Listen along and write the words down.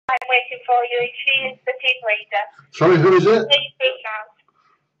I'm waiting for you. She is the team leader. Sorry, who is it? Please speak out.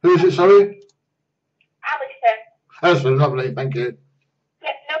 Who is it, sorry? Alison. Alison, lovely, thank you.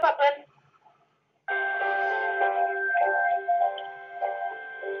 Yes, no problem.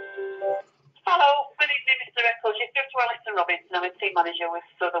 Hello, good evening, Mr. Eccles. You've just to Alison Robinson. I'm a team manager with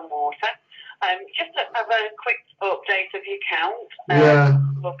Southern Water. Just a very quick update of your account.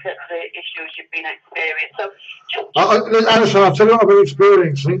 Look at the issues you've been experiencing. So, Alison, I'll tell you what I've been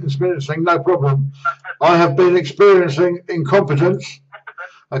experiencing, no problem. I have been experiencing incompetence,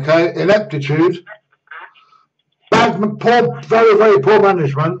 okay, ineptitude, poor, very, very poor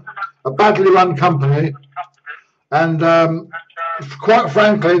management, a badly run company, and quite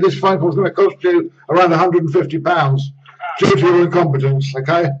frankly, this phone call is going to cost you around £150 due to your incompetence,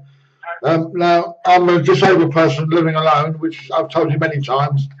 okay? Now, I'm a disabled person living alone, which I've told you many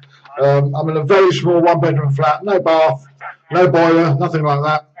times. I'm in a very small one-bedroom flat, no bath, no boiler, nothing like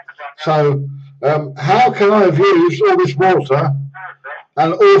that. So, how can I have used all this water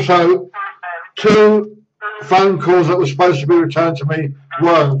and also 2 phone calls that were supposed to be returned to me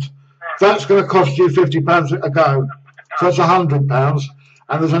weren't? That's going to cost you £50 a go. So that's £100,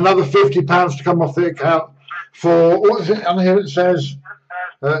 and there's another £50 to come off the account for, what is it on here? It says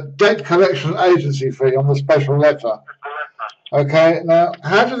debt collection agency fee on the special letter. Okay, now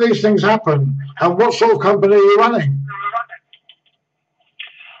how do these things happen, and what sort of company are you running?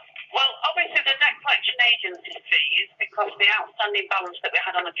 Well, obviously the debt collection agency fees, because the outstanding balance that we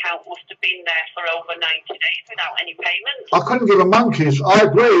had on account must have been there for over 90 days without any payment. I couldn't give a monkey's. I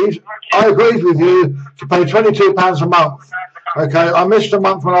agreed with you to pay £22 a month. Okay, I missed a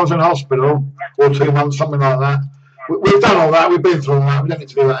month when I was in hospital, or 2 months, something like that. We've done all that. We've been through all that. We don't need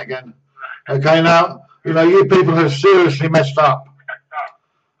to do that again. Okay, now, you know, you people have seriously messed up.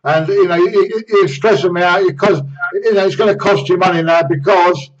 And, you know, you're stressing me out because, you know, it's going to cost you money now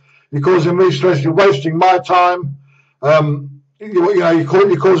because you're causing me stress. You're wasting my time.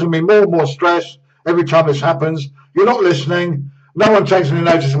 You're causing me more and more stress every time this happens. You're not listening. No one takes any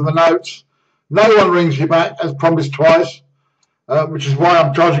notice of the notes. No one rings you back, as promised twice, which is why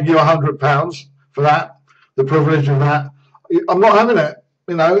I'm charging you £100 for that, the privilege of that. I'm not having it.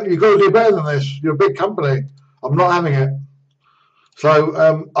 You know, you've got to do better than this. You're a big company. I'm not having it.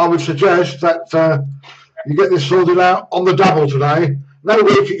 So I would suggest that you get this sorted out on the double today. No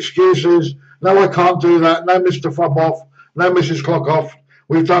weak excuses. No, I can't do that. No, Mr. Fob-off. No, Mrs. Clock-off.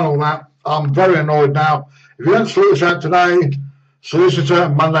 We've done all that. I'm very annoyed now. If you don't sort this out today, solicitor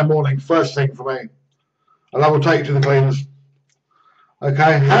Monday morning, first thing for me. And I will take you to the cleaners.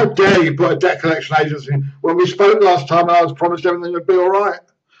 Okay? How dare you put a debt collection agency? When we spoke last time and I was promised everything would be all right.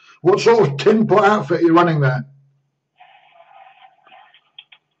 What sort of tin pot outfit are you running there?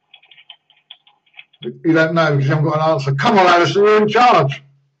 You don't know because you haven't got an answer. Come on, Alison, you're in charge.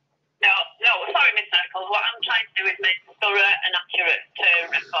 No, sorry, Mr. Eccles. What I'm trying to do is make a thorough and accurate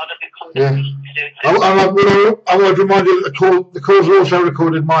record of the content. Yeah. I want to remind you that the calls are also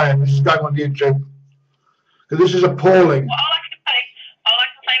recorded my end. This is going on YouTube. Because this is appalling. Well, all I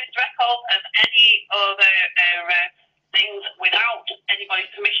can say, Mr. Eccles, as any other things without anybody's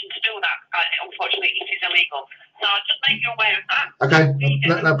permission to do that, unfortunately, it is illegal. So I'll just make you aware of that. Okay,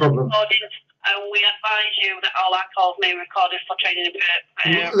 no problem. We advise you that all our calls may be recorded for training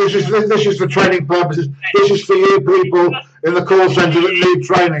and this is for training purposes. This is for you people in the call centre that need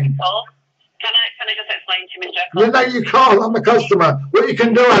training. Can I just explain to you, Mr. Eccles? No, you can't. I'm a customer. What you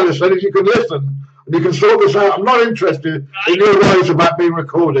can do, Alison, is you can listen and you can sort this out. I'm not interested in your worries about being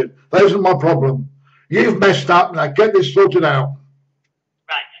recorded. Those are my problem. You've messed up. Now get this sorted out.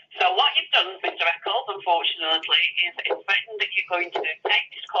 Right. So what you've done, Mr. Eccles, unfortunately, is threatened that you're going to take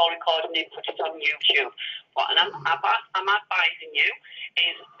this call recording and put it on YouTube. What I'm advising you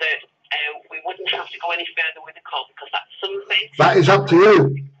is that we wouldn't have to go any further with the call because that's something that is up to you.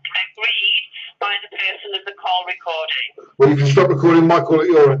 Agreed by the person of the call recording. Well, you can stop recording my call at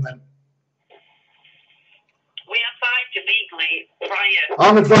your end then. We advised you legally prior.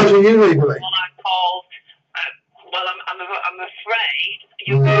 I'm advising you legally. All our calls. Well, I'm afraid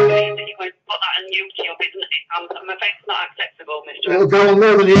you're going to put that on YouTube, isn't it? I'm afraid it's not acceptable, Mr. It'll go on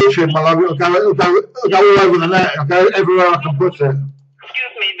more than YouTube, my love. It'll go all over the net. It'll go everywhere I can put it.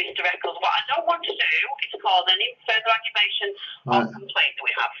 Excuse me, Mr. Eccles. What I don't want to do is cause any further aggravation or complaint that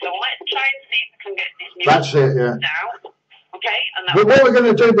we have. So let's try and see if we can get this news out. Okay? But what we're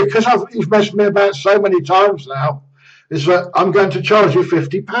going to do, because you've messed me about so many times now, is that I'm going to charge you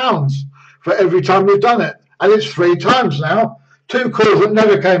 £50 for every time you've done it. And it's 3 times now. 2 calls that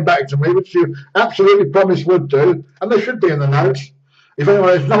never came back to me, which you absolutely promised would do, and they should be in the notes. If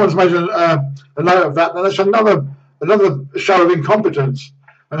no one's made a note of that, then that's another show of incompetence.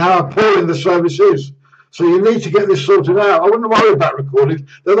 and how appalling the service is. So you need to get this sorted out. I wouldn't worry about recording.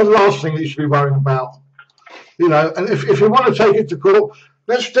 They're the last thing that you should be worrying about. You know, and if you want to take it to court,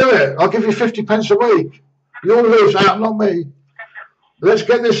 let's do it. I'll give you 50 pence a week. You'll lose out, not me. Let's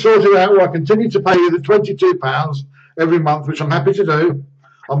get this sorted out where I continue to pay you the £22 every month, which I'm happy to do.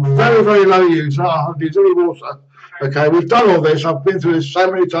 I'm a very, very low user. I hardly use any water. Okay, we've done all this. I've been through this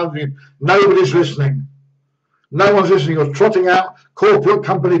so many times. Nobody's listening. No one's listening. You're trotting out corporate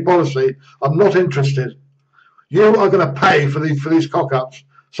company policy. I'm not interested. You are going to pay for these cock-ups.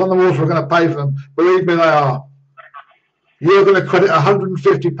 Sun and Water are going to pay for them. Believe me, they are. You're going to credit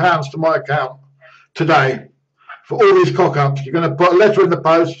 £150 to my account today for all these cock-ups. You're going to put a letter in the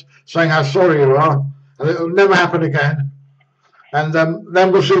post saying how sorry you are, and it will never happen again. And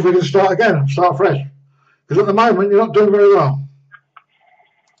then we'll see if we can start again, start fresh. Because at the moment, you're not doing very well.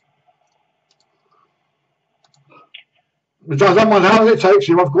 Which I don't mind how long it takes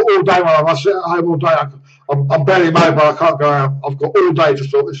you. I've got all day, I sit at home all day. I'm barely mobile, I can't go out. I've got all day to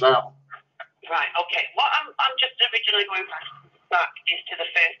sort this out. Right, okay. What I'm just originally going back is to the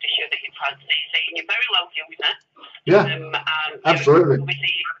first issue that you've had. So you're saying you're very low user. Yeah, absolutely.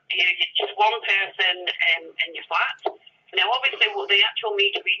 Obviously, you're just one person in your flat. Now, obviously, the actual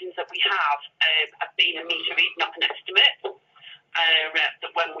meter readings that we have been a meter read, not an estimate, that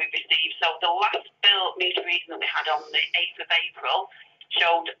when we received. So the last bill meter reading that we had on the 8th of April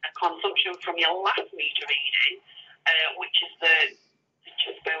showed a consumption from your last meter reading, which is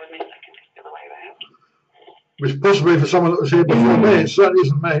just bear with me a second, it's the other way around. Which possibly for someone that was here before me, it certainly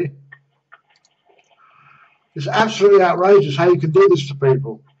isn't me. It's absolutely outrageous how you can do this to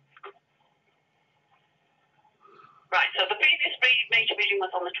people. Right, so the previous meter reading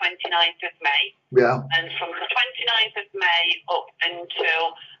was on the 29th of May. Yeah. And from the 29th of May up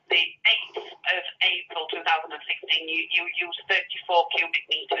until the 8th of April 2016, you used 34 cubic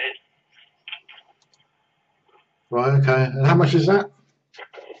metres. Right, okay. And how much is that?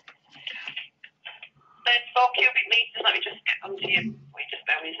 34 cubic metres, let me just get onto you. Wait, just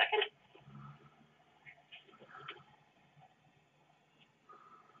bear me a second.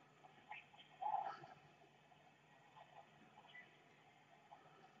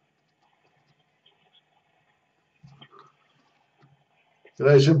 You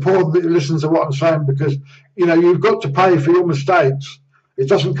know, it's important that you listen to what I'm saying because, you know, you've got to pay for your mistakes. It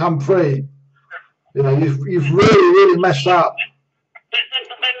doesn't come free. You know, you've really, really messed up. The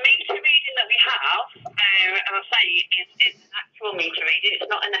meter reading that we have, as I say, is an actual meter reading. It's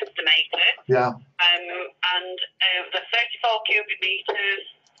not an estimated. Yeah. And the 34 cubic metres,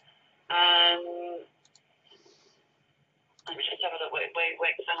 let me just have a look where it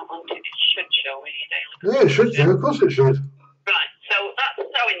works out on. It should show me daily. Yeah, it should do. Of course it should. Right, so that's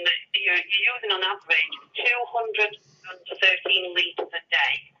showing that you're using on average 213 litres a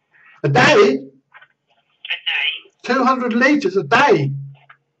day. A day? A day. 200 litres a day?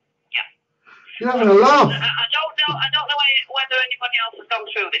 Yeah. You're having a laugh. I don't know whether anybody else has gone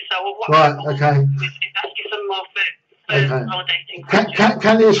through this, so what right, okay. is ask you some more validating questions.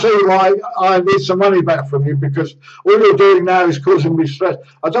 Can you see why I need some money back from you? Because all you're doing now is causing me stress.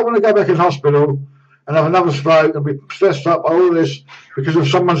 I don't want to go back in hospital and have another stroke and be stressed up by all this because of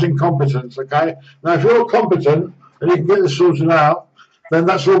someone's incompetence, okay? Now, if you're competent and you can get this sorted out, then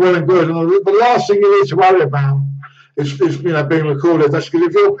that's all well and good. And the last thing you need to worry about is you know, being recorded. That's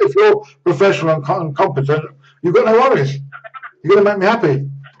because if you're professional and competent, you've got no worries. You're going to make me happy.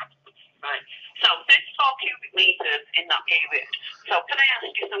 Right. So, 34 cubic metres in that period. So, can I ask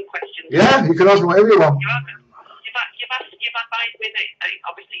you some questions? Yeah, you can ask me whatever you want. You've advised me that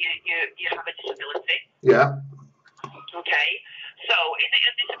obviously you have a disability. Yeah. Okay. So, is it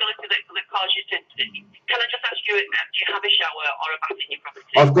a disability that caused you to? Can I just ask you, do you have a shower or a bath in your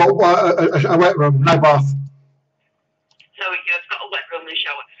property? I've got a wet room, no bath. So you've got a wet room and a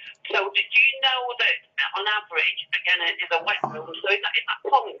shower. So did you know that on average, again, it is a wet room? So is that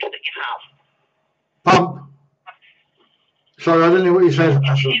pumped that you have? Pump? Sorry, I didn't know what you said.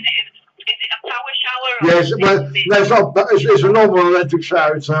 Is it a power shower? Yes, well, no, it's not. It's a normal electric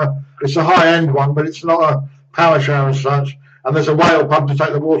shower. It's a high-end one, but it's not a power shower as such. And there's a whale pump to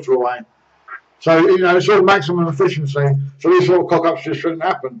take the water away. So you know, it's all maximum efficiency. So these sort of cock-ups just shouldn't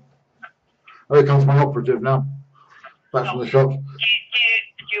happen. Oh, here comes my operative now. Back from the shops. Do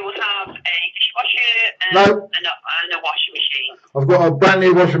you have a dishwasher and a washing machine? I've got a brand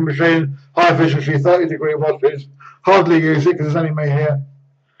new washing machine, high efficiency, 30-degree washes. Hardly use it because there's only me here.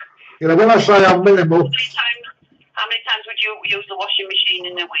 You know, when I say I'm minimal. How many times would you use the washing machine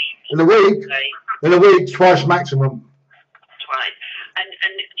in a week? In a week? In a week, twice maximum. Twice.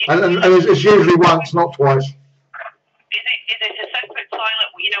 And it's usually once, not twice. Is it a separate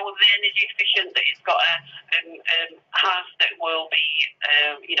toilet you know, the energy efficient, that it's got a half that will be,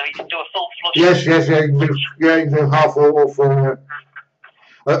 you know, you can do a full flush. Yes, yeah, you can do half or full. Yeah.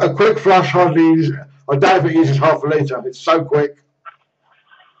 A quick flush hardly uses, I doubt if it uses half a litre. It's so quick.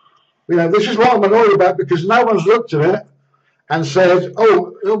 You know, this is what I'm annoyed about, because no one's looked at it and said,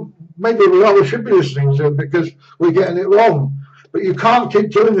 oh, maybe we should be listening to it because we're getting it wrong. But you can't keep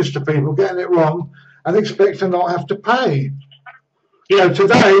doing this to people, getting it wrong, and expect to not have to pay. You know,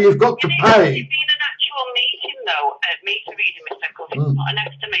 today you've got to pay. It's been an actual meeting, though, meter reading, Mr. Eccles. It's not an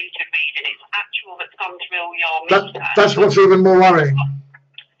estimated reading, it's actual that's gone through your meter. That's what's even more worrying.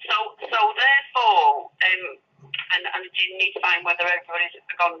 So therefore, and you need to find whether everybody's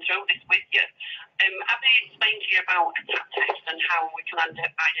gone through this with you. Have they explained to you about a tap test and how we can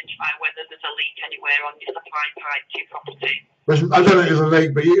identify whether there's a leak anywhere on your supply pipe to your property? Listen, I don't think there's a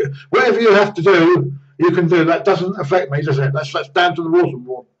leak, but whatever you have to do, you can do. That doesn't affect me, does it? That's down to the water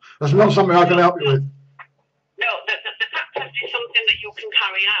board. That's not something I can help you with. No, the tap test is something that you can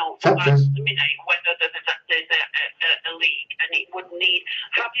carry out to eliminate whether there's a leak, and it would need.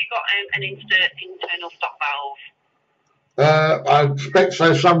 Have you got an internal stop valve? I expect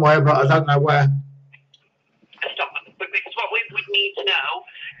so somewhere, but I don't know where. Because what we would need to know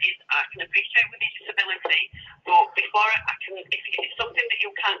is, I can appreciate with your disability, but before I can, if it's something that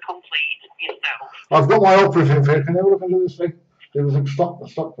you can't complete yourself. I've got my operative here. Can you have a look into this thing? There was a stop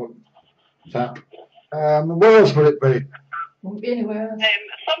tap. Where else would it be? Won't be anywhere else.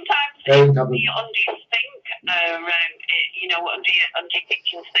 Sometimes it's under your sink, you know, under your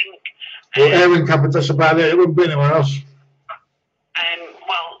kitchen sink. Well, airing cupboard, that's about it. It wouldn't be anywhere else.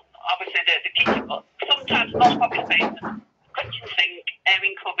 Well, obviously the kitchen, but sometimes most public spaces, kitchen sink,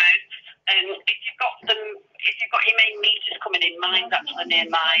 airing cupboard. If you've got your main meters coming in, mine's actually near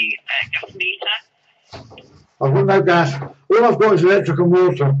my gas meter. I've got no gas. All I've got is electric and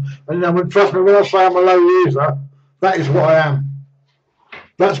water. And trust me, when I say I'm a low user, that is what I am.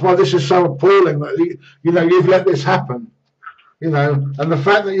 That's why this is so appalling that you've let this happen. You know, and the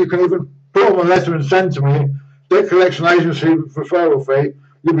fact that you can even put on a letter and send to me, debt collection agency referral fee,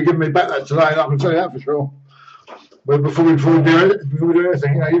 you'll be giving me back that today, I can tell you that for sure. But before we do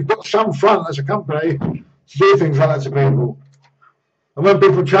anything, you know, you've got some front as a company to do things like that to people. And when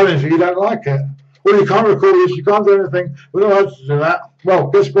people challenge you don't like it. Well, you can't record this, you can't do anything, we're not allowed to do that. Well,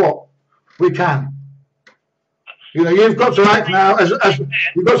 guess what? We can. You know, you've got to act now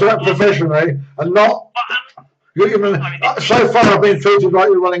you've got to act professionally and not. So far, I've been treated like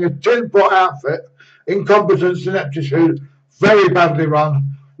you're running a tin pot outfit, incompetence, ineptitude, very badly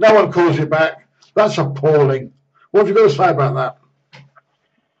run. No one calls you back. That's appalling. What have you got to say about that?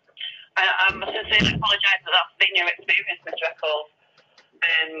 I must sincerely apologise that that's been your experience, Mr. Eccles.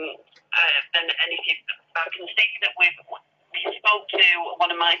 And if I can see that we spoke to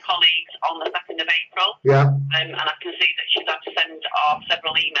one of my colleagues on the 2nd of April. Yeah. And I can see that she's had to send off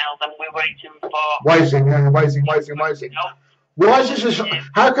several emails, and we're waiting for. Waiting. Why is this?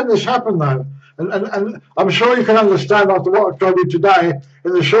 How can this happen though? And I'm sure you can understand after what I've told you today,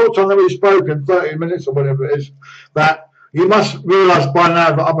 in the short time that we've spoken, 30 minutes or whatever it is, that you must realise by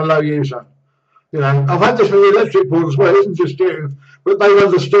now that I'm a low user. You know, I've had this with the electric board as well. It isn't just you, but they've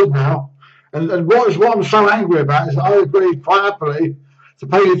understood now. And what I'm so angry about is that I agreed quite happily to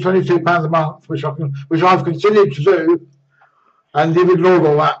pay you £22 a month, which I've continued to do, and you've ignored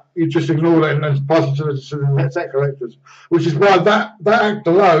all that. You just ignored it and then passed it to the debt collectors, which is why that act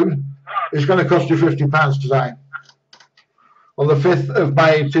alone is going to cost you £50 today. On the 5th of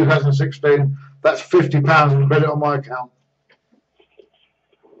May 2016, that's £50 in credit on my account.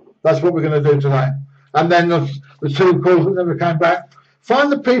 That's what we're going to do today. And then the 2 calls that never came back.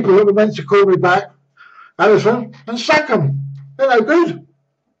 Find the people that were meant to call me back, Alison, and sack them. They're no good.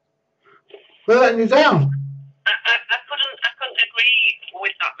 They're letting you down. I couldn't agree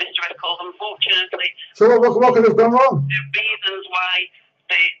with that, Mr. Eccles, unfortunately. So what could have gone wrong? The reasons why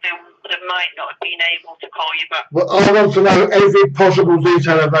they might not have been able to call you back. Well, I want to know every possible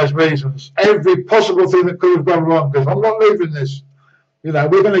detail of those reasons. Every possible thing that could have gone wrong, because I'm not leaving this. You know,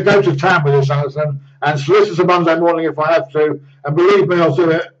 we're going to go to town with this, Alison, and solicitors Monday morning if I have to, and believe me, I'll do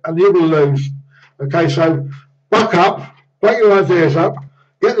it, and you will lose. Okay, so buck up, break your ideas up,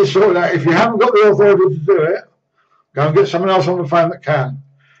 get this sorted out. If you haven't got the authority to do it, go and get someone else on the phone that can.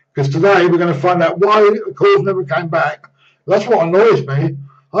 Because today we're going to find out why the calls never came back. That's what annoys me.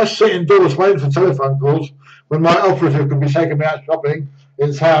 I sit indoors waiting for telephone calls when my operative can be taking me out shopping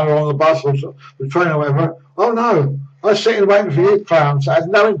in town or on the bus or the train or whatever. Oh no, I sit in waiting for you clowns. I had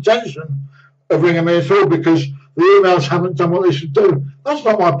no intention of ringing me at all because the emails haven't done what they should do. That's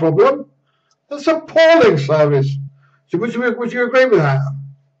not my problem. That's appalling service. So would you agree with that?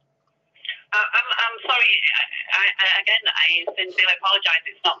 sorry. I sincerely apologise.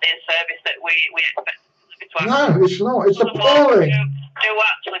 It's not their service that we expect. No, it's not. It's appalling. Do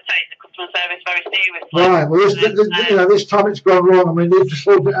actually take the customer service very seriously. Right. Well, this time it's gone wrong, and we need to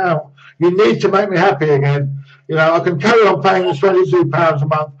sort it out. You need to make me happy again. I can carry on paying the £22 a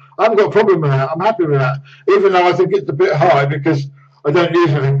month. I haven't got a problem with that. I'm happy with that, even though I think it's a bit high because I don't use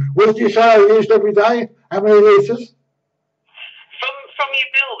anything. What did you say I used every day? How many litres? From your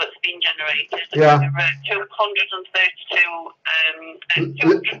bill that's been generated, yeah.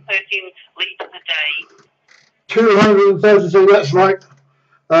 213 litres a day. 232. That's like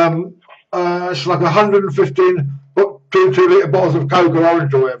it's like 115 2-litre bottles of Coke or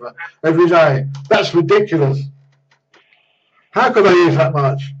Orange or whatever every day. That's ridiculous. How could I use that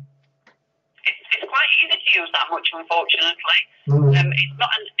much? It's quite easy to use that much, unfortunately. It isn't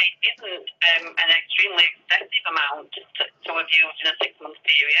an extremely excessive amount to have used in a 6-month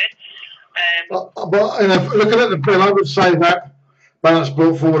period. But looking at the bill, I would say that balance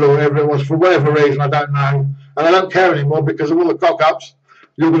brought forward or whatever it was, for whatever reason, I don't know, and I don't care anymore because of all the cock-ups.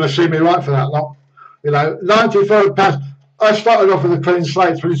 You're going to see me right for that lot. £95. I started off with a clean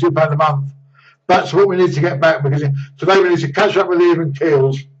slate, £22 a month. That's what we need to get back, because today we need to catch up with the even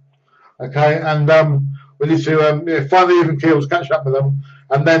keels, okay, and we need to find the even keels, catch up with them,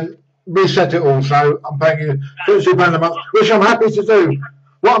 and then reset it all. So I'm paying you £22 a month, which I'm happy to do.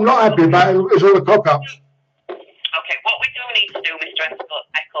 What I'm not happy about is all the cock-ups. Okay, what we do need to do, Mr.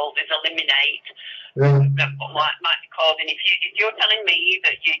 Eccles, is eliminate what might be causing. If you're telling me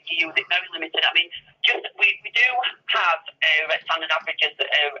that you use it very limited, I mean, we do have standard averages that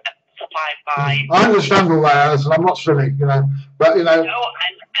are supplied by. I understand all that, and I'm not silly, but No,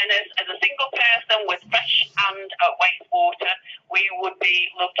 and as a single person with fresh and wastewater, we would be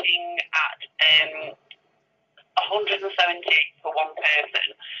looking at 178 for one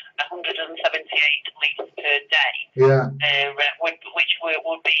person, 178 litres per day. Yeah. Which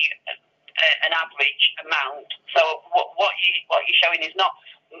would be an average amount. So what you're showing is not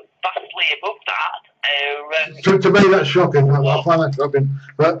vastly above that. To me, that's shocking. I find that shocking.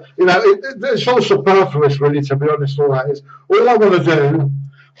 But it's all superfluous, really. To be honest, all that is. All I want to do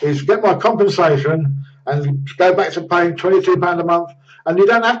is get my compensation and go back to paying £22 a month. And you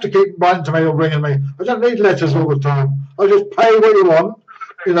don't have to keep writing to me or ringing me. I don't need letters all the time. I just pay what you want.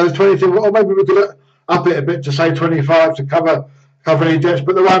 22, or maybe we could up it a bit to say 25 to cover any debts,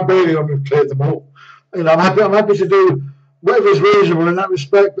 but there won't be any when we've cleared them all. I'm happy to do whatever's reasonable in that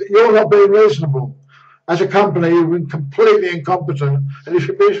respect, but you're not being reasonable. As a company, you've been completely incompetent, and you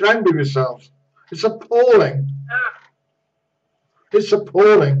should be ashamed of yourselves. It's appalling. It's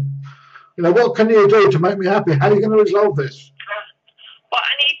appalling. What can you do to make me happy? How are you going to resolve this? What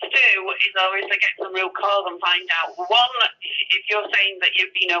I need to do is obviously get some real calls and find out. One, if you're saying that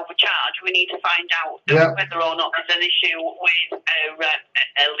you've been overcharged, we need to find out whether or not there's an issue with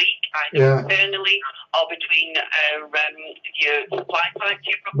a leak, either internally or between your supply pipe to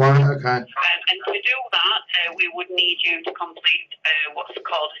your property. Right, okay. And to do that, we would need you to complete what's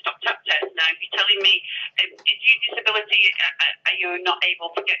called a stop tap test. Now, if you're telling me, is your disability, are you not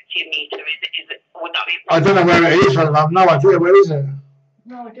able to get to your meter? Would that be a problem? I don't know where it is. I have no idea. Where is it?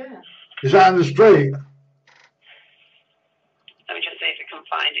 No idea. Is that in the street? Let me just see if we can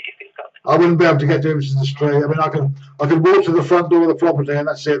find it. If it's got. I wouldn't be able to get to the street. I mean, I can walk to the front door of the property, and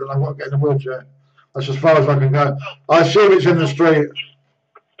that's it. And I won't get in a wheelchair. That's as far as I can go. I assume it's in the street.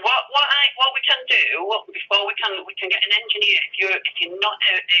 What we can do before we can get an engineer if you're not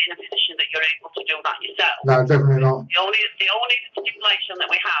in a position that you're able to do that yourself. No, definitely not. The only stipulation that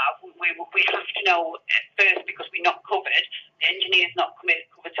we have to know first, because we're not covered. The engineer's not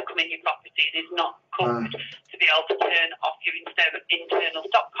covered to come in your property. It is not covered to be able to turn off your internal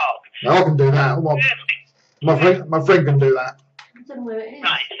stopcock. No, I can do that. My friend can do that. I don't know where it is.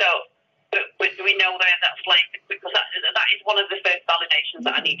 Right. So. But do we know where that's like? Because that is one of the first validations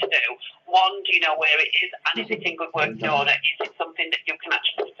that I need to do. One, do you know where it is, and is it in good working order? Is it something that you can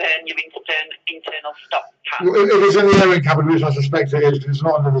actually turn your internal stop tap? If it's in the airing cupboard, which I suspect it is, because it's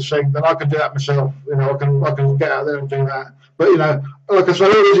not under the sink, then I can do that myself. I can get out there and do that. But like I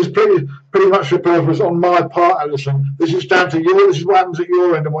said, all this is pretty much superfluous on my part, Alison. This is down to you. This is what happens at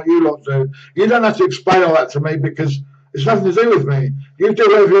your end and what you lot do. You don't have to explain all that to me, because it's nothing to do with me. You do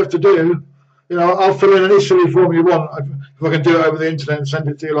whatever you have to do. I'll fill in any silly form you want. If I can do it over the internet and send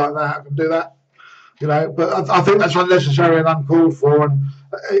it to you like that, I can do that. But I think that's unnecessary and uncalled for. And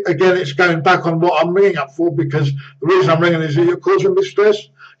again, it's going back on what I'm ringing up for, because the reason I'm ringing is that you're causing me stress.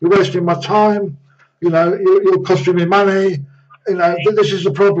 You're wasting my time. You're costing me money. This is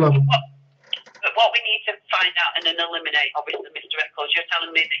the problem. But what we need to find out and then eliminate, obviously, Mr. Eccles, you're telling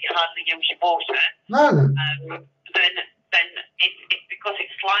me that you hardly use your water, No. then it's because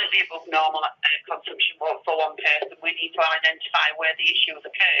it's slightly above normal consumption for one person. We need to identify where the issue has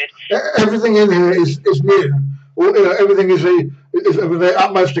occurred. Everything in here is new. Or, you know, everything is of the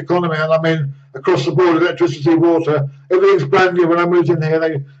utmost economy, and I mean across the board, electricity, water, everything's brand new. When I moved in here,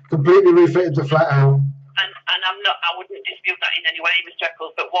 they completely refitted the flat out. And I wouldn't dispute that in any way, Mr.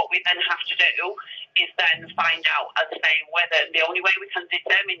 Eccles, but what we then have to do is then find out, as I say, whether the only way we can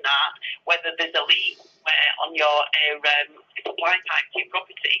determine that, whether there's a leak on your supply pipe to your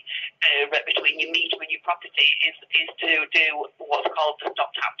property, between your meter and your property, is to do what's called the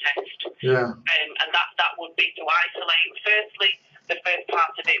stop tap test. Yeah. And that would be to isolate. Firstly, the first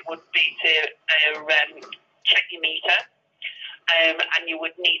part of it would be to check your meter. And you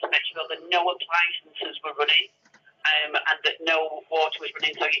would need to make sure that no appliances were running, and that no water was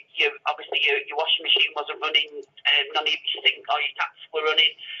running. So obviously your washing machine wasn't running, none of your sink or your taps were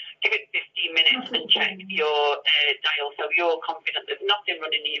running. Give it 15 minutes and check your dial, so you're confident there's nothing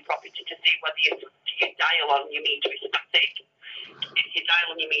running in your property, to see whether your dial on your meter is static. If your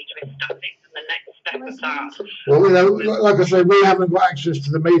dial on your meter is static, then the next step of that. Well, you know, like I said, we haven't got access to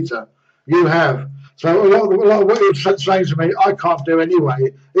the meter. You have. So a lot of what you're saying to me, I can't do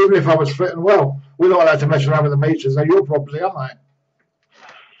anyway, even if I was fit and well. We're not allowed to mess around with the meters. They're your property, aren't they?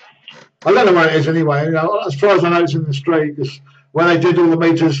 I don't know where it is anyway. You know, as far as I know, it's in the street. Because when they did all the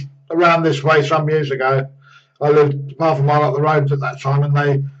meters around this way some years ago, I lived half a mile up the road at that time, and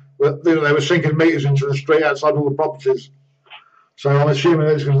they were sinking meters into the street outside all the properties. So I'm assuming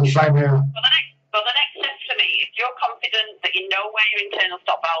it's going to be the same here. Well, the next step for me, if you're confident that you know where your internal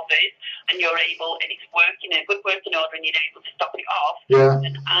stop valve is, and you're able, and it's working in a good working order, and you're able to stop it off, yeah,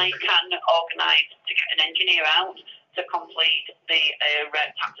 then I can organise to get an engineer out to complete the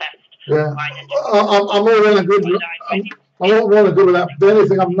tap test. Yeah, I'm all well and good. I'm all well and good with that. The only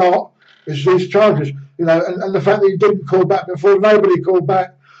thing I'm not is these charges. You know, and the fact that you didn't call back before, nobody called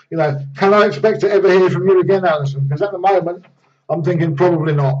back. You know, can I expect to ever hear from you again, Alison? Because at the moment, I'm thinking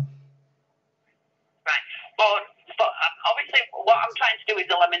probably not. But obviously, what I'm trying to do is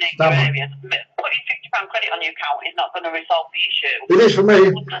eliminate your areas. Putting £50 credit on your account is not going to resolve the issue. It is for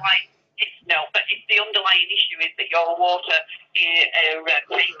me. But if the underlying issue is that your water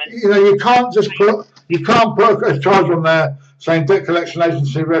payment. You know, you can't put a charge on there saying debt collection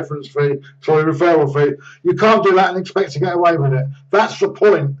agency reference fee, referral fee. You can't do that and expect to get away with it. That's the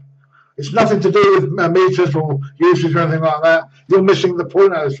point. It's nothing to do with meters or usage or anything like that. You're missing the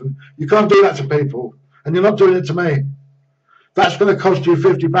point, Alison. You can't do that to people. And you're not doing it to me. That's going to cost you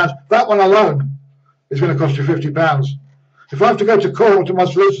 £50. That one alone is going to cost you £50. If I have to go to court to my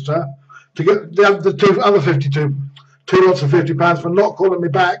solicitor to get the two other 52 lots of £50 for not calling me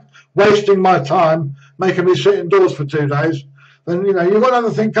back, wasting my time, making me sit indoors for 2 days, then you know you've got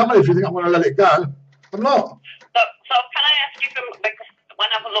another thing coming if you think I'm going to let it go. I'm not. So can I ask you, because when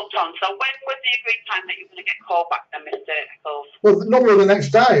I've looked on, so when was the agreed time that you're going to get called back then, Mr. Eccles? Well, normally the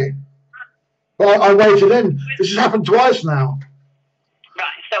next day. But I waited in. This has happened twice now.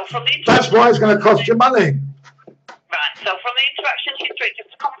 Right, so from the that's why it's going to cost you money. Right, so from the interaction history, just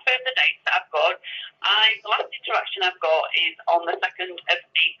to confirm the dates that I've got, the last interaction I've got is on the 2nd of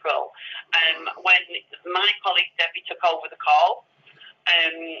April, when my colleague Debbie took over the call.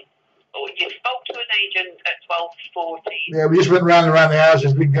 You spoke to an agent at 12:40. Yeah, we just went round and around the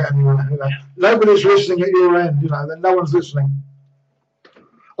houses. We didn't get anywhere. You know. Nobody's listening at your end. You know, no one's listening.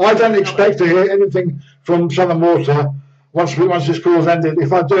 I don't expect to hear anything from Southern Water once this call's ended.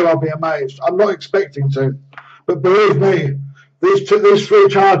 If I do, I'll be amazed. I'm not expecting to. But believe me, these 3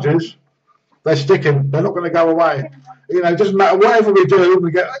 charges, they're sticking. They're not going to go away. You know, it doesn't matter. Whatever we do,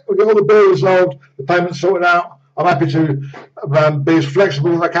 we get all the bills resolved, the payments sorted out. I'm happy to be as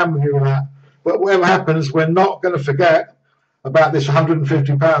flexible as I can with you with that. But whatever happens, we're not going to forget about this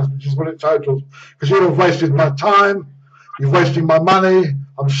 £150, which is what it totals. Because you've wasted my time, you've wasted my money.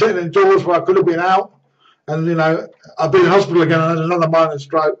 I'm sitting indoors where I could have been out. And, you know, I've been in hospital again and had another minor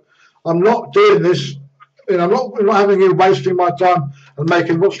stroke. I'm not doing this. You know, I'm not having you wasting my time and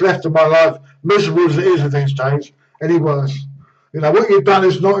making what's left of my life, miserable as it is these days, any worse. You know, what you've done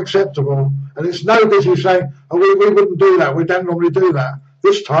is not acceptable. And it's no good you saying, oh, we wouldn't do that. We don't normally do that.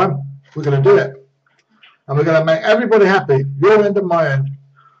 This time, we're going to do it. And we're going to make everybody happy, your end and my end.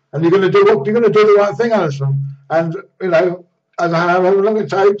 And you're going to do the right thing, Alison. And, you know, and however long it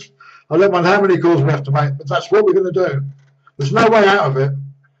takes, I don't mind how many calls we have to make, but that's what we're going to do. There's no way out of it.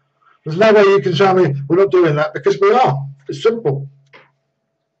 There's no way you can tell me we're not doing that, because we are. It's simple.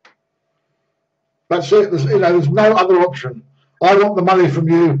 That's it. There's no other option. I want the money from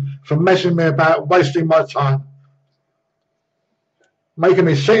you for messing me about, wasting my time, making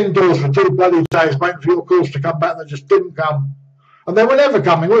me sit indoors for 2 bloody days waiting for your calls to come back that just didn't come. And they were never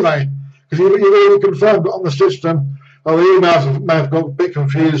coming, were they? Because you already confirmed on the system, or the emails may have got a bit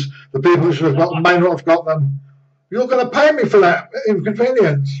confused, the people who should have got them may not have got them. You're going to pay me for that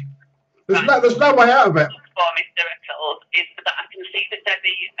inconvenience. There's no way out of it. For Mr. Eccles is that I can see that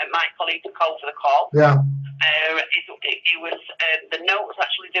Debbie and my colleague took over the call. Yeah. It was the notes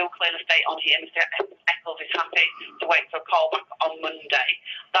actually do clearly state on here. Mr. Eccles is happy to wait for a call back on Monday.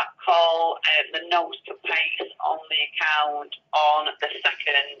 That call, the notes took place on the account on the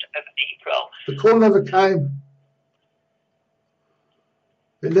 2nd of April. The call never came.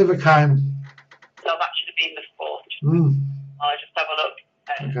 It never came. So that should have been the 4th. I'll just have a look.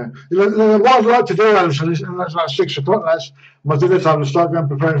 Okay. What I'd like to do, Alison, is, and that's like 6 o'clock, that's my dinner time to start going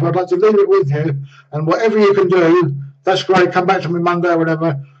preparing. So I'd like to leave it with you, and whatever you can do, that's great. Come back to me Monday or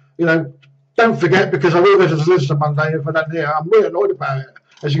whatever. You know, don't forget, because I will go to the solicitor Monday if I don't hear. I'm really annoyed about it,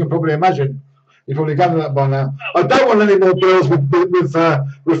 as you can probably imagine. You've probably gathered that by now. I don't want any more bills with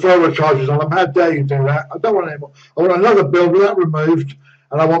referral charges on them. How dare you do that? I don't want any more. I want another bill with that removed,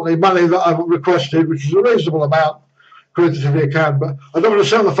 and I want the money that I've requested, which is a reasonable amount, credited to the account. But I don't want to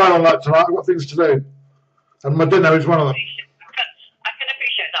sit on the phone all night tonight. I've got things to do, and my dinner is one of them. I can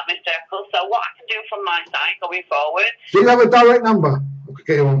appreciate that, Mr. Eccles. So what I can do from my side going forward... Do you have a direct number? I could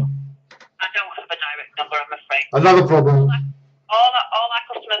get you on. I don't have a direct number, I'm afraid. Another problem. All our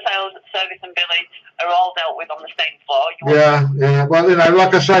customer sales, service and billing are all dealt with on the same floor. Yeah. Well, you know,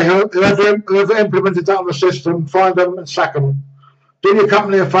 like I say, whoever implemented that on the system, find them and sack them. Do your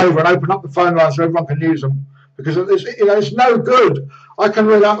company a favour and open up the phone lines so everyone can use them. Because it's no good. I can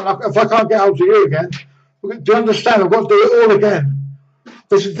ring up, and if I can't get hold of you again, do you understand? I've got to do it all again.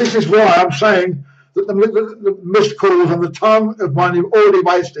 This is why I'm saying that the missed calls and the time of money you've already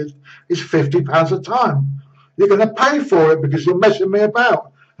wasted is £50 a time. You're going to pay for it because you're messing me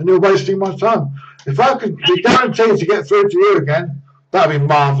about and you're wasting my time. If I could be guaranteed to get through to you again, that would be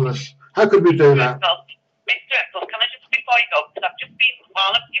marvellous. How could we do that? Mr. Eccles, can I just, before you go, because I've just been,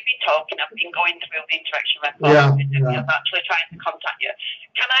 while you've been talking, I've been going through the interaction record. Yeah. I'm actually trying to contact you.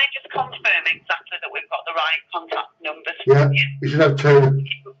 Can I just confirm exactly that we've got the right contact numbers for Yeah, you? you should have 2.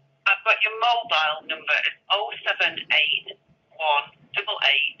 I've got your mobile number as 078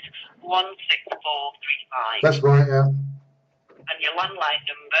 188 16435. That's right, yeah. And your landline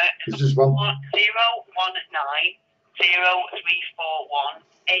number is This is one. 019 0341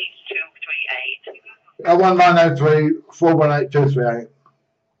 8238. 1903 418 238.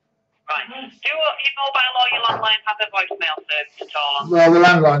 Right. Do your mobile or your landline have a voicemail service at all? Well, the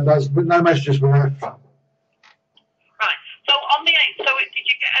landline does, but no messages were left. Right. So on the 8th, so did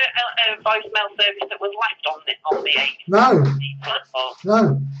you get a voicemail service that was left on the 8th? No.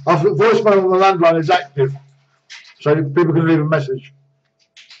 The voicemail on the landline is active, so people can leave a message.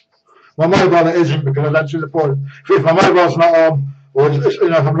 My mobile it isn't, because I don't see the point. If my mobile's not on, or if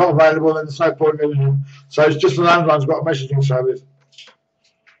I'm not available, then there's no point in it. So it's just the landline's got a messaging service.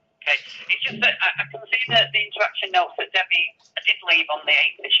 Okay. It's just that I can see that the interaction notes that Debbie did leave on the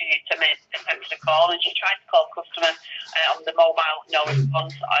 8th that she attempted to call, and she tried to call customers on the mobile, no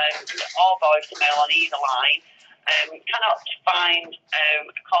response, or voicemail on either line. Cannot find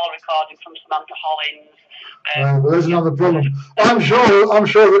a call recording from Samantha Hollins. Well, there's another problem. I'm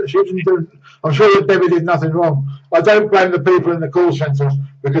sure that she didn't do. I'm sure that Debbie did nothing wrong. I don't blame the people in the call centre,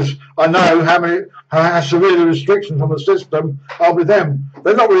 because I know how severe the restrictions on the system are with them.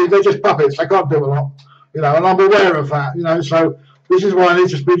 They're not really. They're just puppets. They can't do a lot, and I'm aware of that. So this is why I need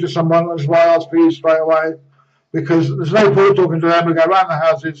to speak to someone. That's why I asked for you straight away, because there's no point talking to them. We go around the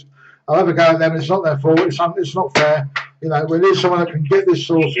houses. I'll have a go at them. It's not their fault. It's not fair. We need someone that can get this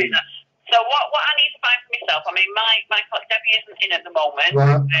sorted. So what I need to find for myself, I mean, my colleague Debbie isn't in at the moment.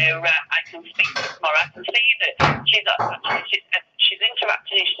 Right. I can speak to her tomorrow. I can see that she's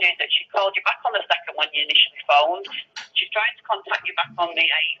interacting. She said that she called you back on the 2nd when you initially phoned. She's trying to contact you back on the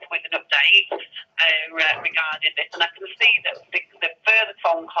 8th with an update regarding this. And I can see that the further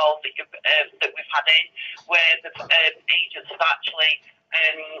phone calls that we've had in, where the agents have actually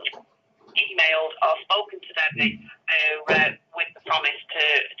emailed or spoken to Debbie with the promise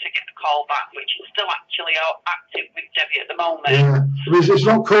to get the call back, which is still actually active with Debbie at the moment. Yeah, it's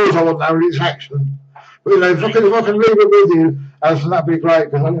not calls I want now, it's action. But if I can leave it with you, Alison, that'd be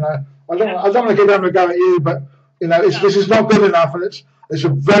great. Because I don't want to give them a go at you, but this is not good enough, and it's a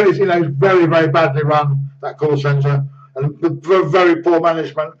very very very badly run, that call centre, and very poor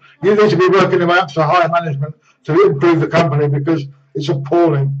management. You need to be working your way up to higher management to improve the company, because it's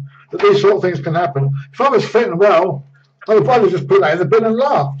appalling that these sort of things can happen. If I was fit and well, I would probably just put that in the bin and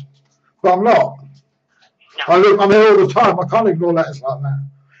laughed. but I'm not. No. I'm here all the time. I can't ignore letters like that.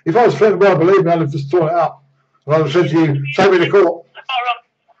 If I was threatened, well, believe me, I'd have just torn it up. And I'd have said to you, take me to court.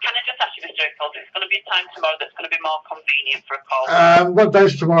 Can I just ask you, Mr. Eccles, it's going to be a time tomorrow that's going to be more convenient for a call? What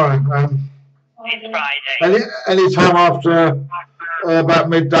day's tomorrow? It's Friday. Any time after about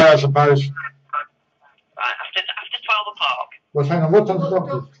midday, I suppose. Right, after 12 o'clock. Well, hang on, what time's the What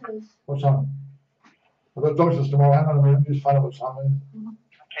doctors? doctors? What time? I've got doctors tomorrow. Hang on a minute, just find out what time it is.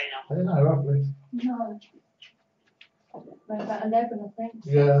 Okay, I don't know, roughly. No. About 11, I think.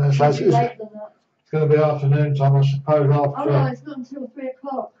 Yeah, so Maybe later than that. it's going to be afternoon time, I suppose. Oh no, it's not until 3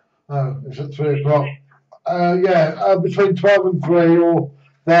 o'clock. Oh, it's at 3 o'clock. Between 12 and 3 or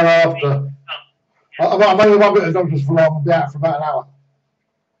thereafter. I'm only one bit of doctors for long. I'll be out for about an hour.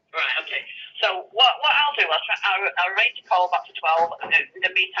 Right, okay. So what I'll do, I'll arrange a call back to 12. In the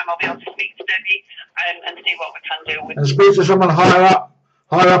meantime, I'll be able to speak to Debbie and see what we can do with. And speak to someone higher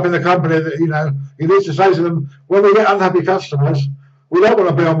up in the company that, you need to say to them, when we get unhappy customers, we don't want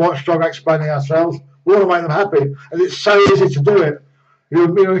to be on watchdog explaining ourselves. We want to make them happy. And it's so easy to do it.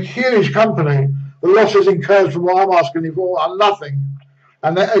 You're a huge company. The losses incurred from what I'm asking you for are nothing.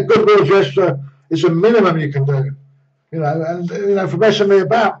 And a goodwill gesture is a minimum you can do. For messing me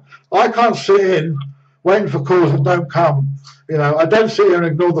about. I can't sit in waiting for calls that don't come. I don't sit here and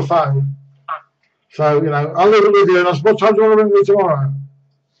ignore the phone. So, I'll leave it with you. And what time do you want to ring me tomorrow?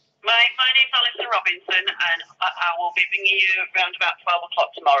 My name's Alison Robinson, and I will be ringing you around about 12 o'clock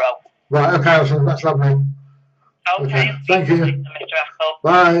tomorrow. Right, okay, Alison, that's lovely. Okay. Thank you. Mr. Eccles.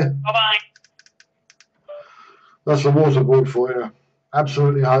 Bye. Bye-bye. That's the water board for you.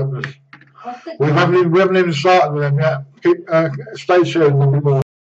 Absolutely hopeless. I think We haven't even started with them yet. Stay tuned, there'll be more.